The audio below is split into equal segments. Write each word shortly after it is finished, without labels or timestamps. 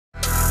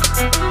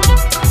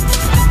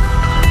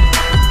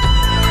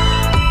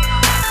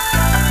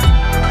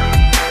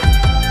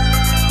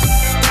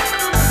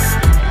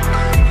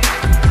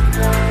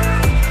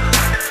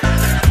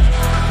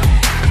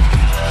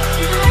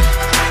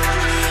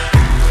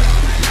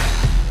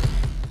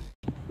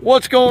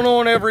What's going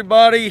on,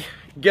 everybody?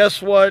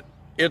 Guess what?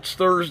 It's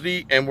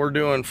Thursday and we're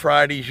doing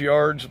Friday's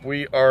yards.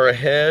 We are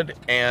ahead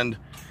and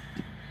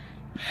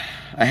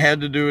I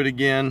had to do it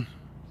again.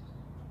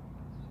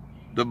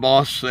 The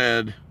boss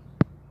said,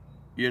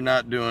 you're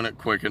not doing it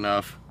quick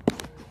enough.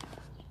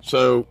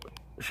 So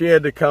she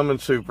had to come and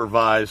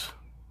supervise.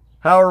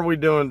 How are we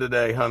doing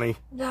today, honey?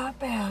 Not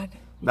bad.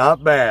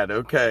 Not bad,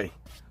 okay.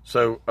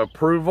 So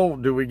approval,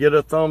 do we get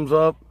a thumbs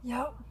up?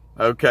 Yep.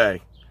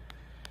 Okay.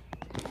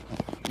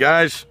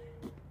 Guys,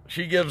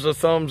 she gives a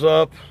thumbs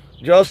up.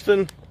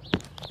 Justin,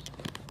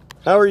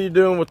 how are you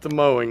doing with the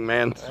mowing,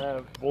 man?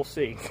 We'll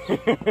see.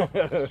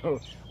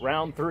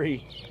 Round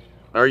 3.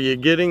 Are you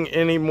getting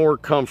any more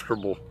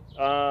comfortable?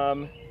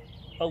 A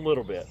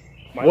little bit.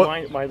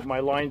 My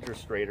lines are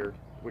straighter,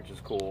 which is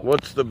cool.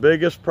 What's the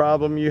biggest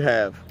problem you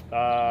have?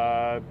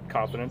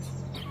 Confidence.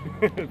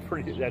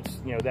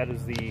 That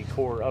is the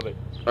core of it.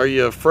 Are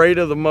you afraid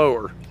of the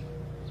mower?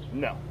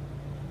 No.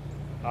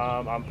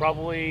 I'm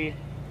probably.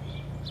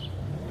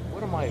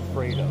 What am I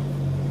afraid of?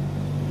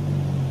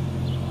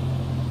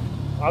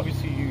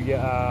 Obviously,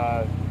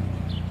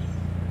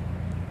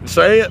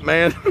 say it,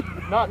 man.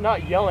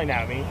 not yelling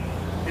at me.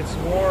 It's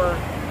more.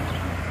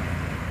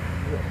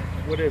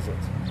 What is it?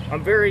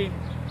 I'm very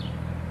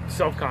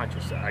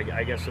self-conscious.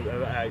 I guess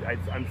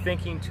I'm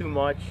thinking too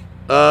much.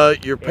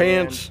 Your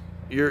pants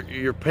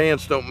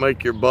don't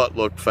make your butt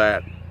look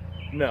fat.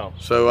 No.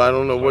 So I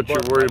don't know what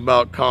you're worried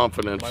about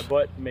confidence. My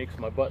butt makes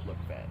my butt look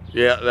fat.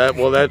 Yeah,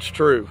 that's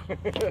true.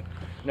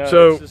 No,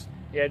 so it's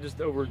just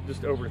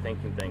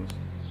overthinking things.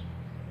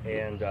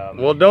 And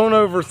well, don't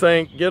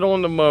overthink. Get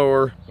on the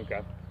mower.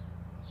 Okay.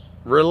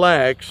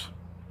 Relax.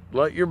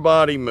 Let your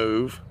body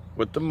move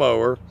with the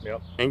mower.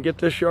 Yep. And get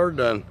this yard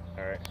done.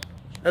 All right.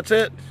 That's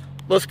it.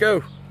 Let's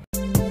go.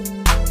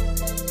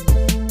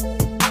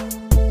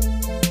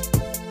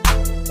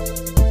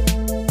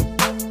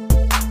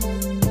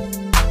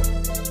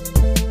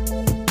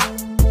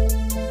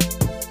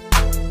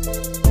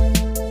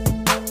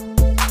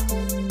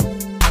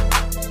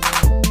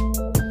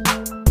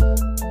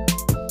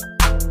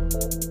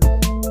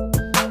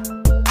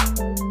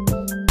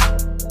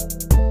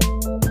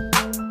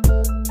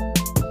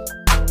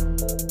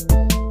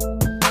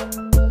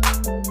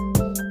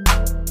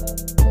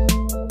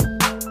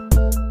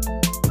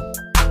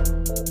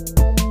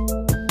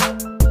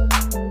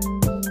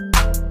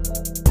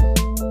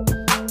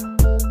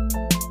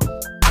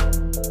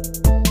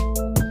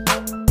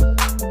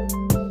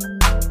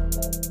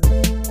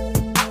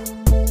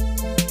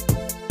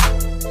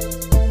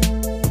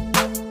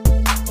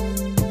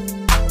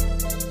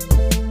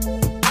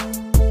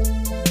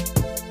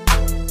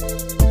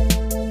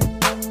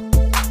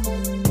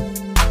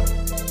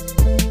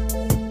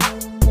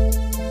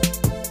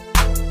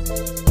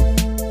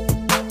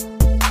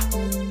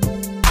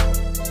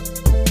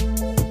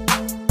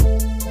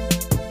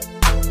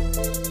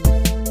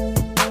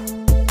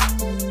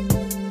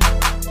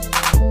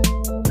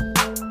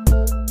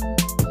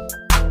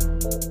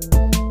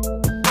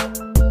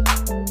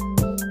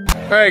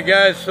 Alright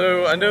guys,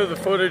 so I know the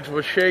footage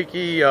was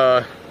shaky,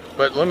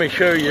 but let me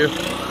show you.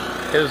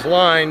 His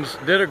lines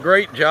did a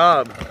great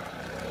job.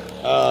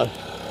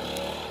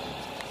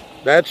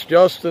 That's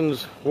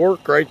Justin's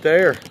work right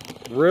there.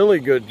 Really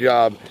good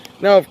job.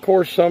 Now of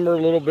course some are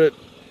a little bit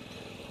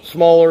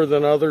smaller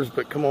than others,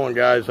 but come on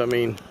guys, I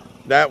mean,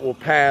 that will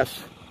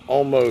pass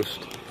almost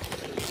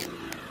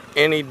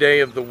any day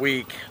of the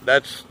week.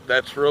 That's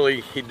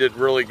really, he did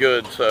really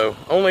good. So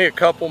only a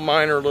couple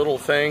minor little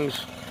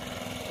things,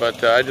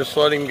 but I just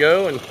let him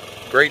go and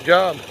great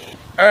job.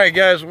 All right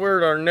guys, we're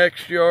at our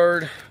next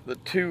yard, the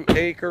 2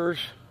 acres.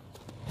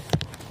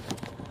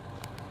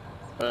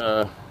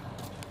 Right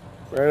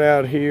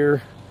out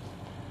here.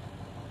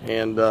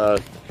 And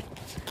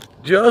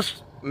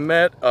just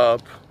met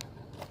up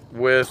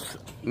with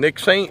Nick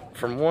Saint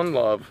from One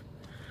Love.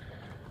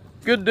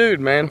 Good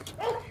dude, man.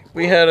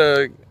 We had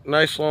a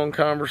nice long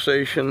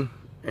conversation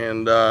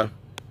and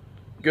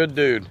good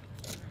dude.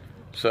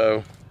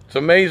 So it's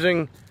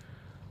amazing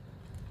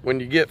when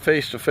you get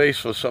face to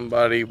face with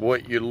somebody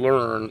what you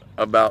learn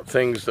about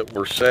things that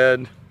were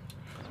said.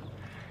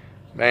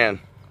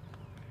 Man,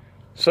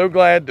 so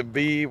glad to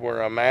be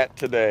where I'm at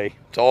today.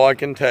 That's all I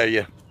can tell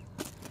you.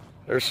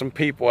 There's some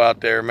people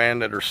out there, man,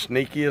 that are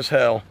sneaky as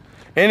hell.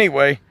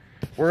 Anyway,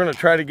 we're gonna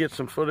try to get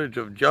some footage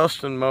of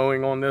Justin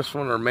mowing on this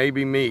one, or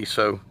maybe me,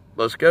 so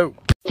let's go.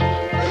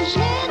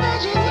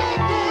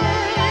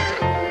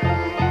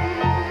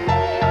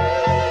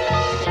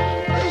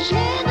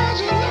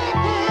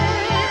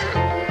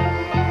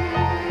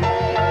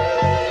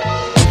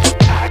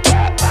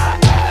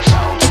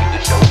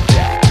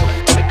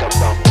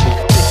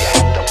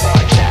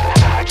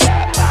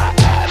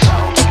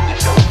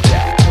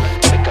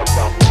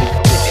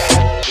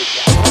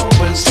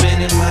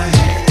 Spinning my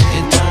head,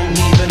 it don't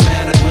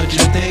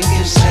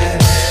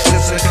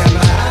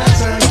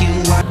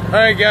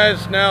Alright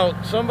guys,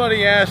 now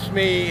somebody asked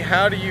me,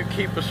 how do you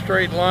keep a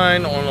straight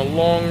line on a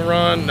long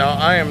run? Now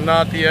I am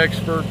not the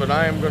expert, but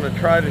I am going to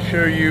try to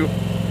show you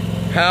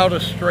how to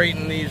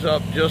straighten these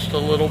up just a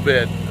little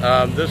bit.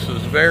 This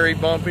is very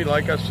bumpy,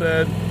 like I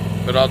said,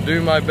 but I'll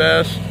do my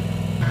best.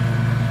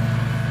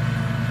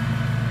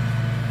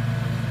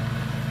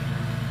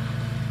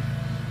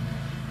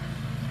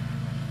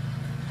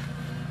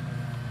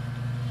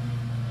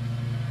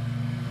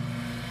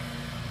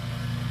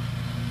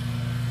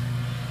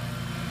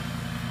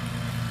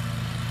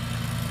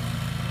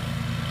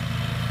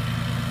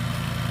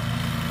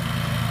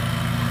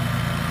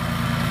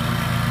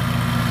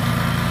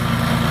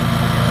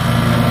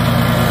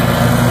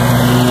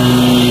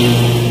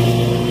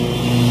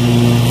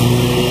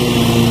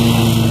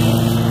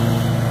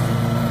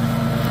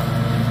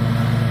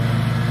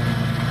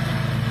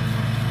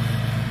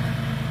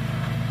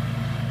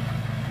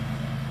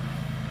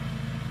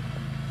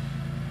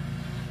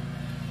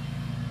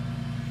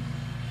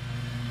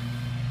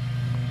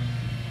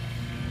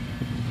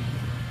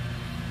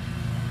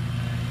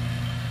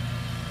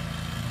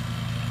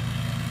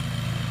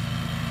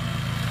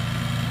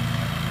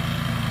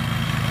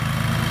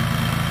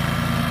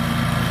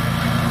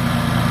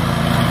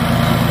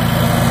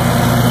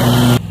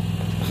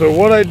 So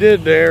what I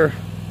did there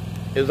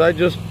is I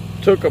just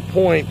took a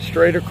point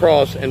straight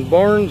across, and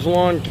Barnes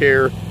Lawn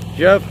Care,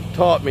 Jeff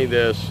taught me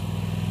this.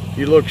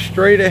 You look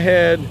straight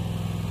ahead,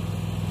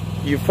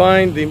 you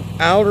find the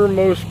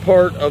outermost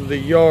part of the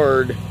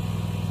yard,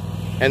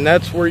 and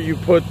that's where you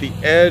put the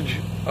edge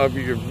of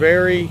your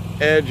very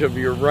edge of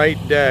your right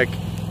deck,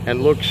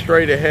 and look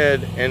straight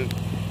ahead. And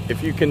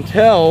if you can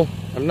tell,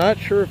 I'm not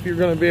sure if you're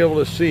going to be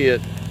able to see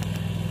it,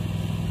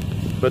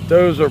 but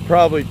those are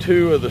probably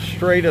two of the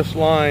straightest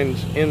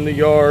lines in the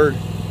yard,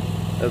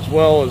 as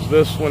well as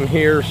this one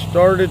here.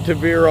 Started to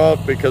veer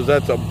off because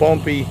that's a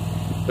bumpy,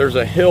 there's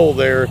a hill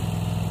there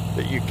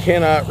that you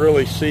cannot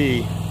really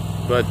see,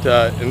 but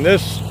in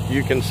this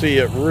you can see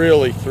it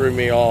really threw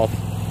me off.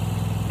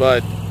 But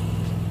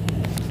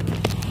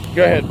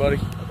go ahead, buddy.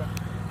 Okay.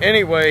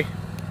 Anyway,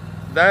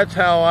 that's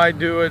how I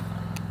do it.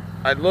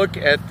 I look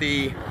at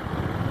the,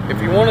 if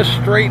you want to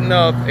straighten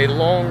up a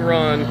long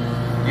run,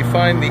 you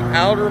find the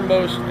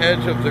outermost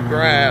edge of the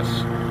grass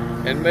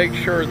and make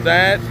sure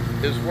that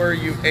is where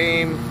you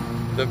aim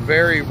the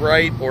very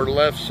right or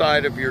left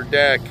side of your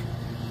deck.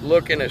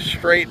 Look in a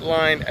straight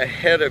line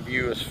ahead of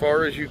you as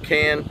far as you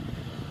can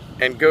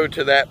and go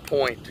to that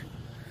point.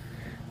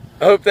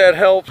 I hope that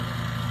helps.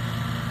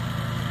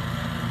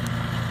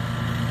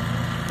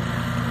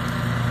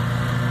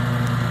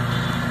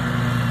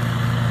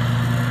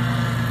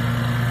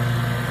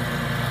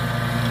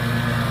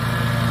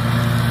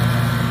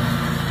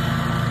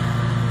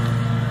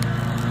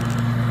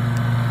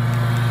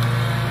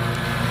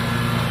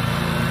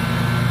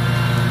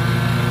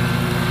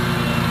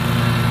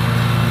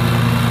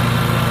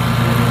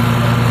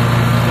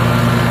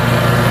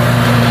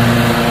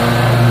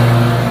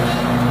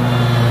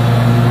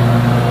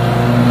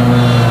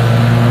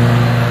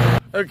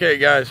 Okay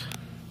guys,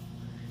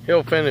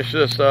 he'll finish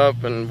this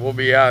up and we'll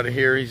be out of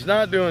here. He's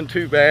not doing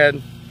too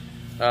bad.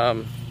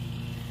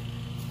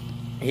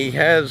 He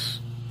has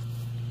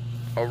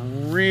a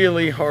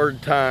really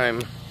hard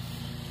time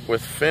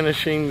with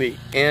finishing the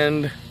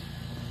end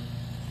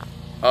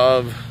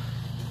of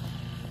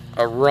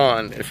a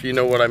run, if you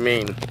know what I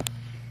mean.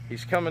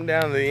 He's coming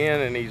down to the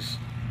end and he's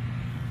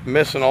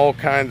missing all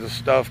kinds of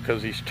stuff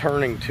because he's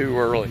turning too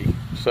early.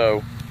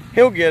 So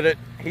he'll get it.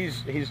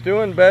 He's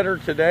doing better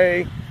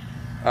today.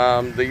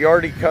 The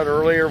yard he cut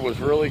earlier was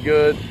really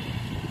good,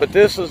 but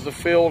this is the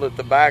field at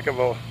the back of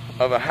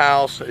a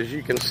house. As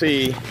you can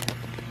see,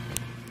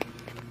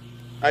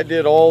 I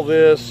did all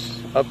this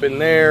up in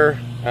there.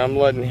 I'm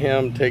letting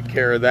him take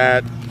care of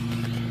that.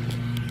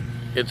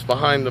 It's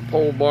behind the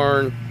pole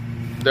barn.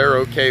 They're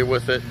okay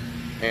with it,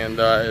 and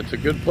it's a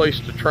good place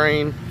to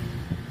train.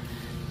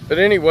 But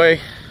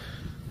anyway,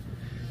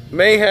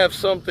 may have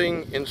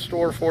something in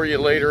store for you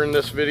later in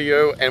this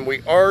video, and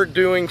we are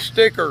doing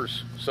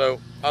stickers, so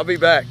I'll be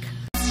back.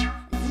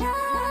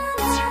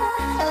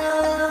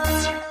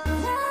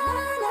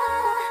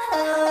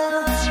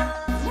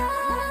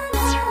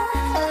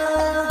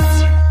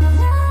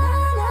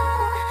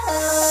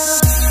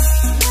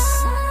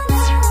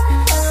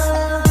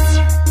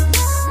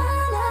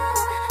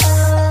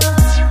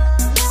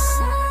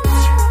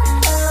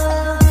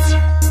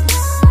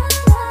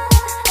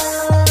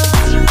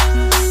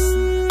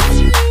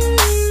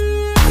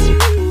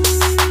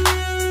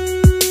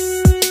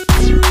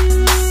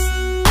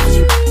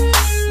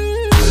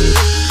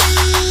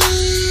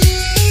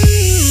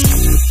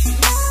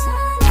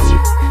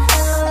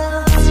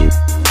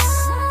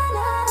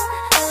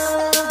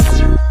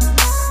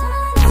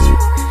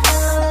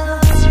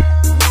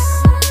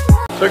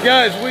 So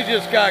guys, we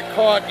just got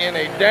caught in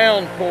a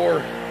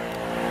downpour.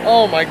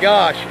 Oh my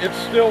gosh, it's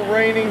still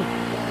raining.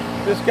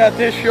 Just got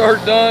this yard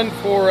done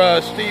for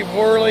Steve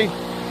Worley,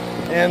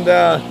 and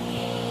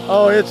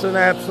oh, it's an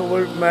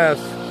absolute mess.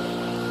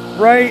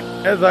 Right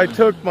as I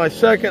took my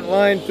second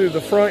line through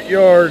the front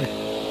yard,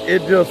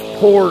 it just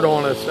poured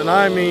on us. And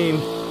I mean,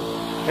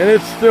 and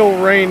it's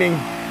still raining.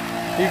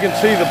 You can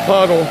see the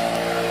puddle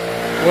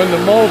when the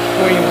mulch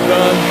queen's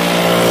done.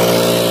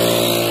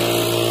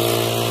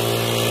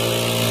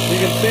 You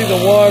can see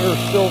the water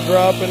still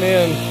dropping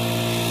in.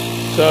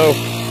 So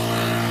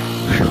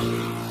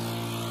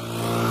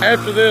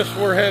after this,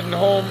 we're heading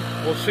home.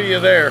 We'll see you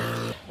there.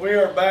 We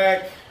are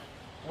back.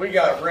 We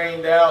got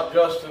rained out.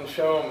 Justin,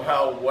 show them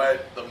how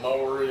wet the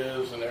mower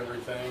is and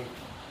everything.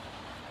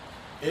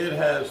 It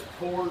has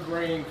poured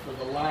rain for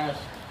the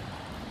last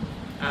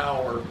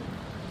hour.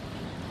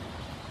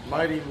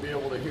 Might even be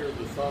able to hear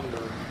the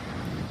thunder.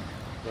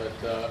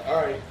 But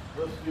all right,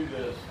 let's do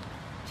this.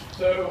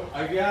 So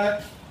I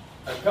got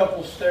a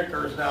couple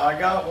stickers. Now I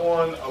got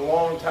one a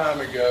long time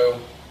ago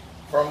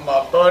from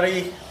my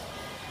buddy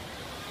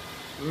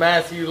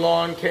Matthew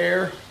Lawn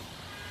Care,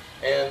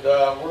 and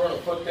we're going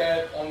to put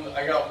that on.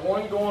 I got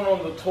one going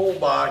on the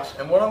toolbox,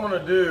 and what I'm going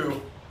to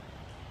do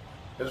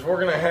is we're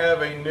going to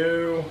have a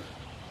new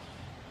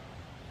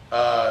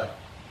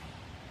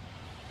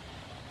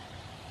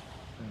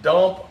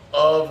dump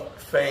of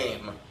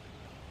fame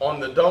on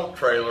the dump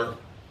trailer.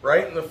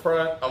 Right in the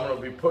front, I'm going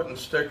to be putting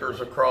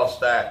stickers across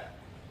that.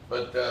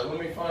 But let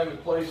me find a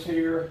place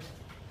here.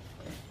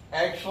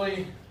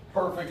 Actually,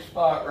 perfect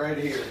spot right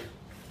here.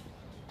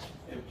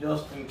 If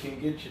Justin can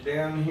get you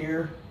down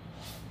here.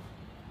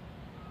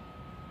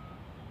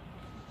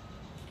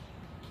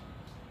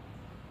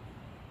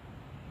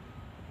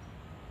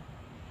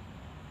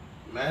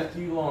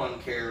 Matthew Lawn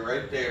Care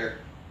right there.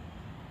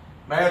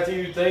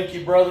 Matthew, thank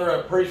you, brother. I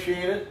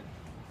appreciate it.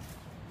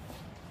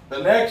 The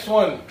next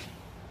one.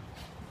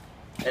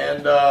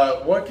 And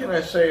what can I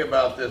say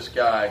about this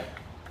guy?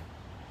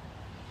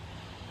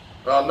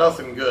 Well,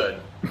 nothing good.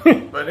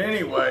 But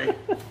anyway,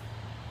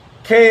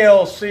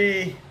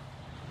 KLC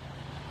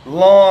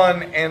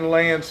Lawn and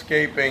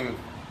Landscaping.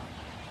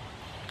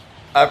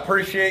 I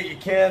appreciate you,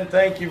 Ken.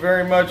 Thank you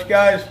very much,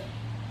 guys.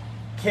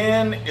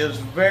 Ken is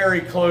very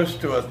close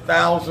to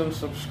 1,000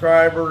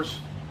 subscribers.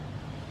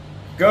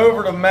 Go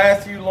over to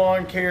Matthew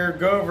Lawn Care.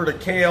 Go over to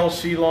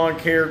KLC Lawn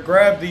Care.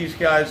 Grab these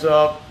guys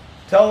up.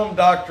 Tell them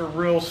Dr.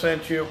 Real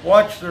sent you.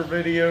 Watch their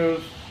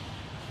videos.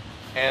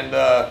 And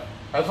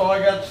that's all I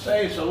got to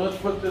say. So let's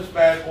put this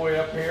bad boy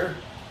up here.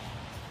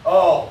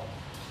 Oh,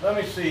 let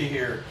me see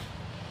here.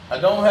 I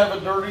don't have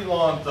a Dirty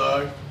Lawn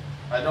Thug.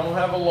 I don't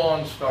have a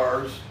Lawn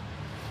Stars.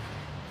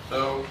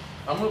 So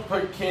I'm going to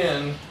put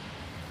Ken,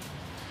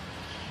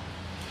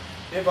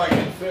 if I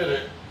can fit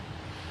it,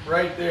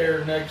 right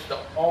there next to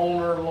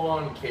Owner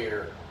Lawn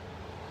Care.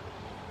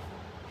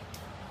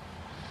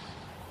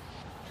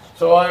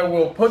 So I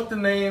will put the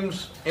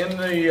names in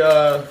the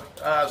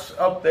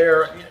up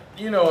there.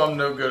 You know I'm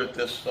no good at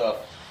this stuff.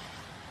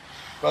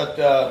 But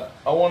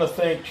I want to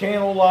thank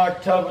Channel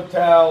Lock, Tub of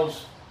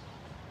Towels,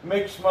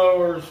 Mix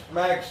Mowers,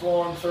 Max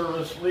Lawn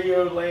Service,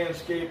 Leo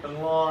Landscape and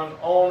Lawn,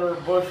 Owner,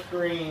 Bush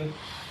Green,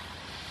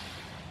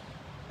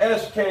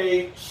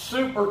 SK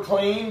Super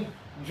Clean,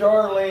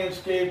 Jar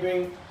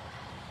Landscaping,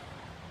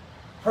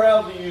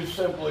 proud to use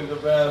Simply the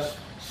Best,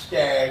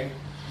 Skag,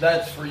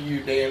 that's for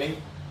you, Danny,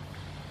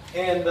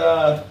 and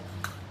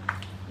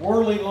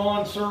Worley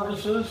Lawn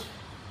Services,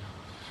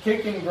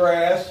 Kicking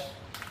Grass,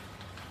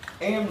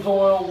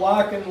 Amsoil,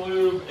 Lock and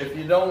Lube. If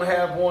you don't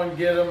have one,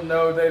 get them.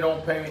 No, they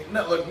don't pay me.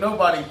 No, look,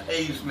 nobody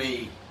pays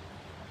me.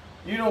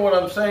 You know what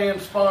I'm saying?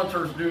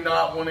 Sponsors do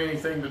not want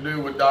anything to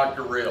do with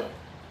Dr. Real.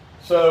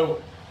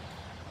 So,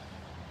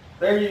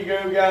 there you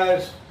go,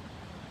 guys.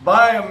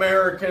 Buy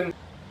American.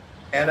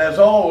 And as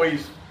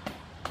always,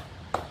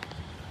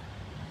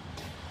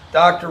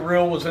 Dr.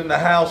 Real was in the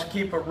house.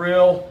 Keep it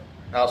real.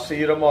 I'll see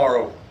you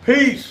tomorrow.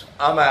 Peace.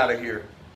 I'm out of here.